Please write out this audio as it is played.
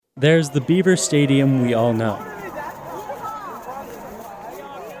There's the Beaver Stadium we all know.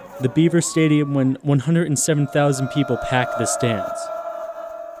 The Beaver Stadium when 107,000 people pack the stands.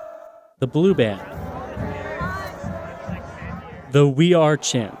 The Blue Band. The We Are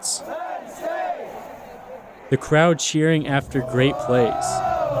chants. The crowd cheering after great plays.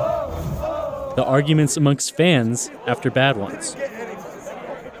 The arguments amongst fans after bad ones.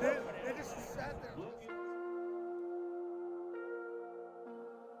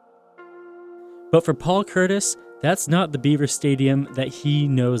 But for Paul Curtis, that's not the Beaver Stadium that he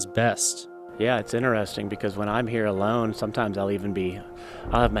knows best. Yeah, it's interesting because when I'm here alone, sometimes I'll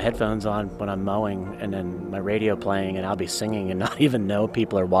have my headphones on when I'm mowing and then my radio playing and I'll be singing and not even know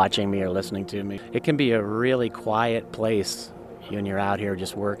people are watching me or listening to me. It can be a really quiet place when you're out here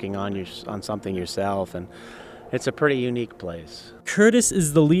just working on something yourself, and it's a pretty unique place. Curtis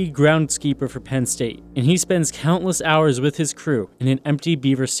is the lead groundskeeper for Penn State, and he spends countless hours with his crew in an empty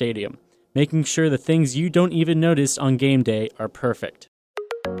Beaver Stadium, making sure the things you don't even notice on game day are perfect.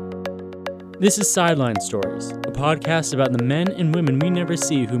 This is Sideline Stories, a podcast about the men and women we never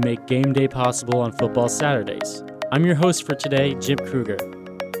see who make game day possible on football Saturdays. I'm your host for today, Jim Kruger.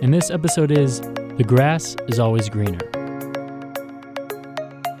 And this episode is The Grass is Always Greener.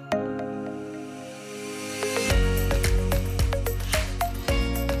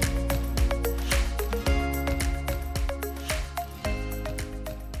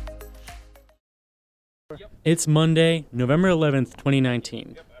 It's Monday, November 11th,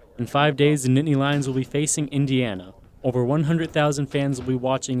 2019. In 5 days, the Nittany Lions will be facing Indiana. Over 100,000 fans will be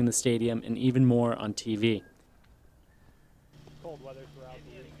watching in the stadium and even more on TV.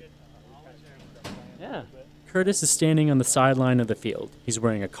 Yeah. Curtis is standing on the sideline of the field. He's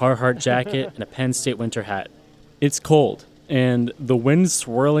wearing a Carhartt jacket and a Penn State winter hat. It's cold, and the wind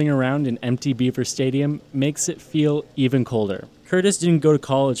swirling around an empty Beaver Stadium makes it feel even colder. Curtis didn't go to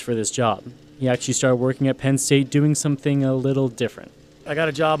college for this job. He actually started working at Penn State doing something a little different. I got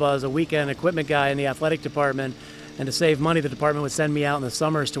a job as a weekend equipment guy in the athletic department, and to save money, the department would send me out in the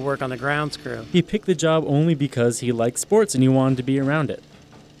summers to work on the grounds crew. He picked the job only because he liked sports and he wanted to be around it.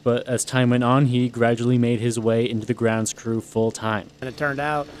 But as time went on, he gradually made his way into the grounds crew full time. And it turned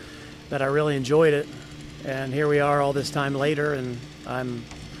out that I really enjoyed it, and here we are all this time later, and I'm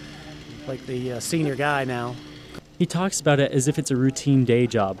like the senior guy now. He talks about it as if it's a routine day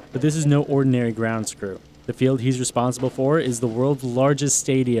job, but this is no ordinary grounds crew. The field he's responsible for is the world's largest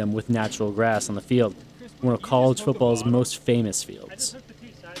stadium with natural grass on the field, one of college football's most famous fields.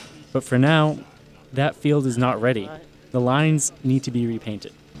 But for now, that field is not ready. The lines need to be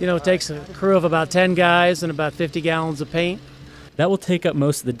repainted. You know, it takes a crew of about 10 guys and about 50 gallons of paint. That will take up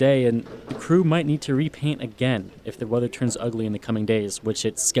most of the day, and the crew might need to repaint again if the weather turns ugly in the coming days, which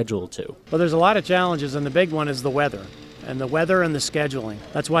it's scheduled to. Well, there's a lot of challenges, and the big one is the weather. And the weather and the scheduling.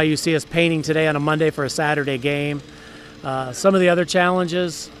 That's why you see us painting today on a Monday for a Saturday game. Some of the other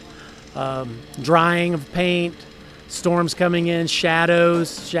challenges, drying of paint, storms coming in,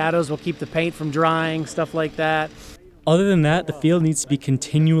 shadows. Shadows will keep the paint from drying, stuff like that. Other than that, the field needs to be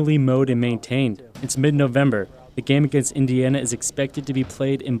continually mowed and maintained. It's mid-November. The game against Indiana is expected to be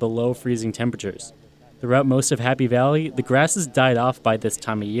played in below freezing temperatures. Throughout most of Happy Valley, the grass has died off by this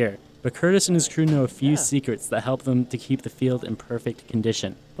time of year. But Curtis and his crew know a few secrets that help them to keep the field in perfect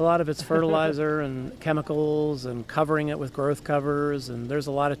condition. A lot of it's fertilizer and chemicals and covering it with growth covers, and there's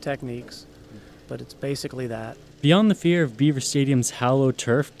a lot of techniques, but it's basically that. Beyond the fear of Beaver Stadium's hallowed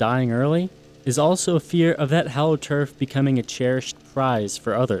turf dying early is also a fear of that hallowed turf becoming a cherished prize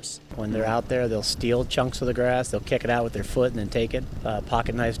for others. When they're out there, they'll steal chunks of the grass, they'll kick it out with their foot and then take it.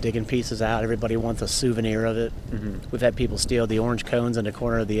 Pocket knives digging pieces out, everybody wants a souvenir of it. Mm-hmm. We've had people steal the orange cones in the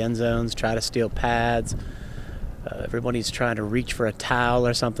corner of the end zones, try to steal pads. Everybody's trying to reach for a towel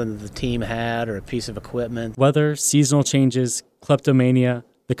or something that the team had or a piece of equipment. Weather, seasonal changes, kleptomania,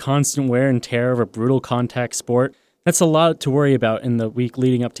 the constant wear and tear of a brutal contact sport, that's a lot to worry about in the week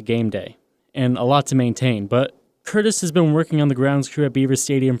leading up to game day. And a lot to maintain, but Curtis has been working on the grounds crew at Beaver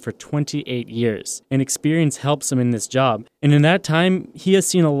Stadium for 28 years, and experience helps him in this job. And in that time, he has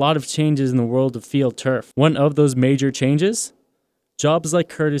seen a lot of changes in the world of field turf. One of those major changes? Jobs like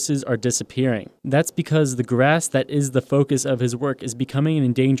Curtis's are disappearing. That's because the grass that is the focus of his work is becoming an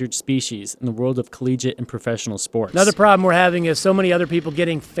endangered species in the world of collegiate and professional sports. Another problem we're having is so many other people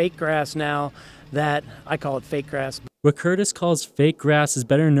getting fake grass now that I call it fake grass. What Curtis calls fake grass is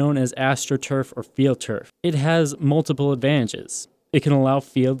better known as AstroTurf or field turf. It has multiple advantages. It can allow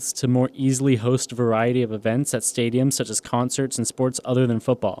fields to more easily host a variety of events at stadiums such as concerts and sports other than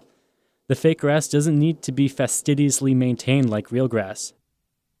football. The fake grass doesn't need to be fastidiously maintained like real grass.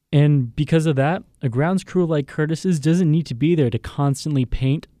 And because of that, a grounds crew like Curtis's doesn't need to be there to constantly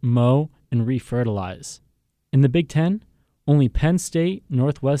paint, mow, and refertilize. In the Big Ten, only Penn State,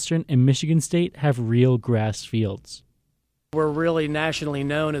 Northwestern, and Michigan State have real grass fields. We're really nationally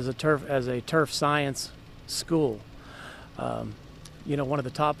known as a turf science school. One of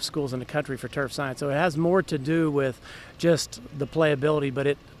the top schools in the country for turf science. So it has more to do with just the playability,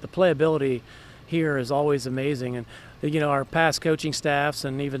 but the playability here is always amazing. And our past coaching staffs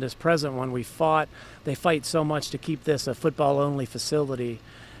and even this present one, they fight so much to keep this a football-only facility,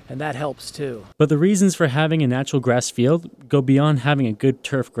 and that helps too. But the reasons for having a natural grass field go beyond having a good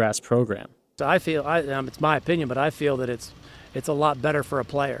turf grass program. So I feel, it's my opinion, but I feel that it's a lot better for a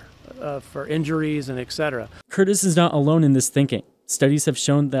player, for injuries and etc. Curtis is not alone in this thinking. Studies have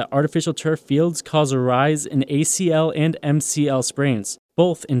shown that artificial turf fields cause a rise in ACL and MCL sprains,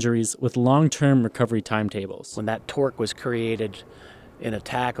 both injuries with long-term recovery timetables. When that torque was created in a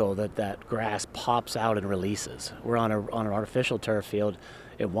tackle, that grass pops out and releases. Where on an artificial turf field,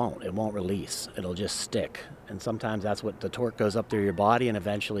 it won't release. It'll just stick. And sometimes that's what the torque goes up through your body and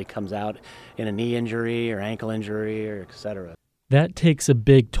eventually comes out in a knee injury or ankle injury or etc. That takes a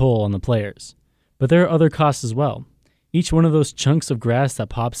big toll on the players. But there are other costs as well. Each one of those chunks of grass that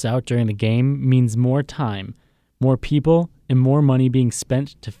pops out during the game means more time, more people, and more money being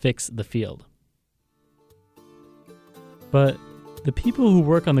spent to fix the field. But the people who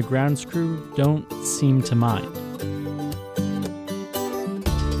work on the grounds crew don't seem to mind.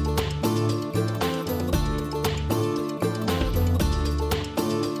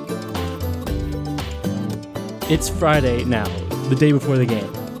 It's Friday now, the day before the game,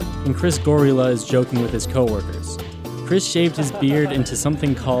 and Chris Gorilla is joking with his coworkers. Chris shaved his beard into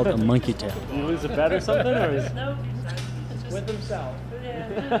something called a monkey tail. Did you lose a bet or something? No, just with himself.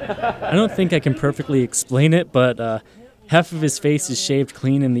 I don't think I can perfectly explain it, but half of his face is shaved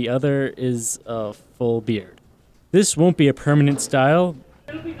clean and the other is a full beard. This won't be a permanent style.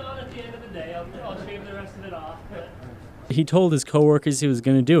 It'll be gone at the end of the day. I'll shave the rest of it off. But He told his coworkers he was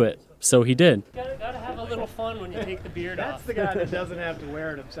going to do it, so he did. gotta have a little fun when you take the beard That's off. the guy that doesn't have to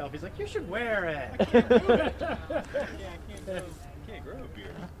wear it himself. He's like, you should wear it. Can't grow a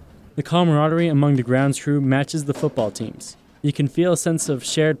beard. The camaraderie among the grounds crew matches the football teams. You can feel a sense of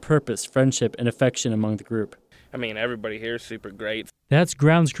shared purpose, friendship, and affection among the group. I mean, everybody here is super great. That's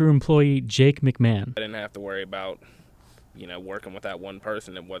grounds crew employee Jake McMahon. I didn't have to worry about, working with that one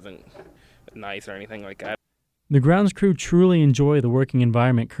person. It wasn't nice or anything like that. The grounds crew truly enjoy the working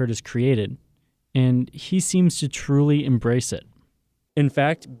environment Curtis created, and he seems to truly embrace it. In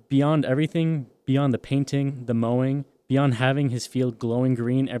fact, beyond everything, beyond the painting, the mowing, beyond having his field glowing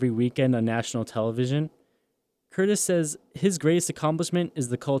green every weekend on national television, Curtis says his greatest accomplishment is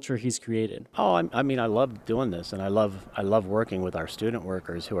the culture he's created. Oh, I mean, I love doing this, and I love working with our student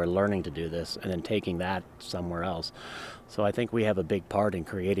workers who are learning to do this and then taking that somewhere else. So I think we have a big part in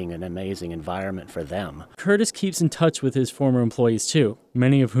creating an amazing environment for them. Curtis keeps in touch with his former employees too,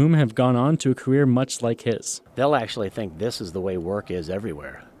 many of whom have gone on to a career much like his. They'll actually think this is the way work is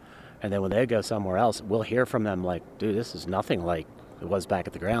everywhere. And then when they go somewhere else, we'll hear from them like, dude, this is nothing like it was back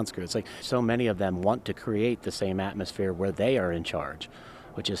at the grounds crew. It's like so many of them want to create the same atmosphere where they are in charge,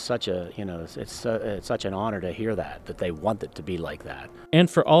 which is such it's such an honor to hear that they want it to be like that. And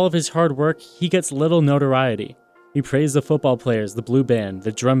for all of his hard work, he gets little notoriety. We praise the football players, the blue band,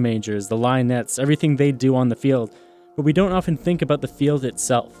 the drum majors, the Lionettes, everything they do on the field, but we don't often think about the field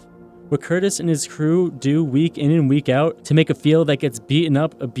itself. What Curtis and his crew do week in and week out to make a field that gets beaten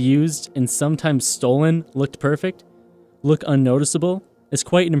up, abused, and sometimes stolen look perfect, look unnoticeable, is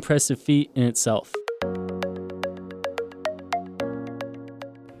quite an impressive feat in itself.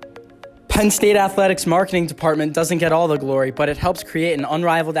 Penn State Athletics marketing department doesn't get all the glory, but it helps create an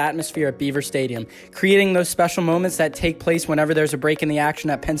unrivaled atmosphere at Beaver Stadium, creating those special moments that take place whenever there's a break in the action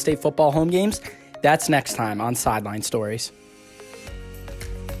at Penn State football home games. That's next time on Sideline Stories.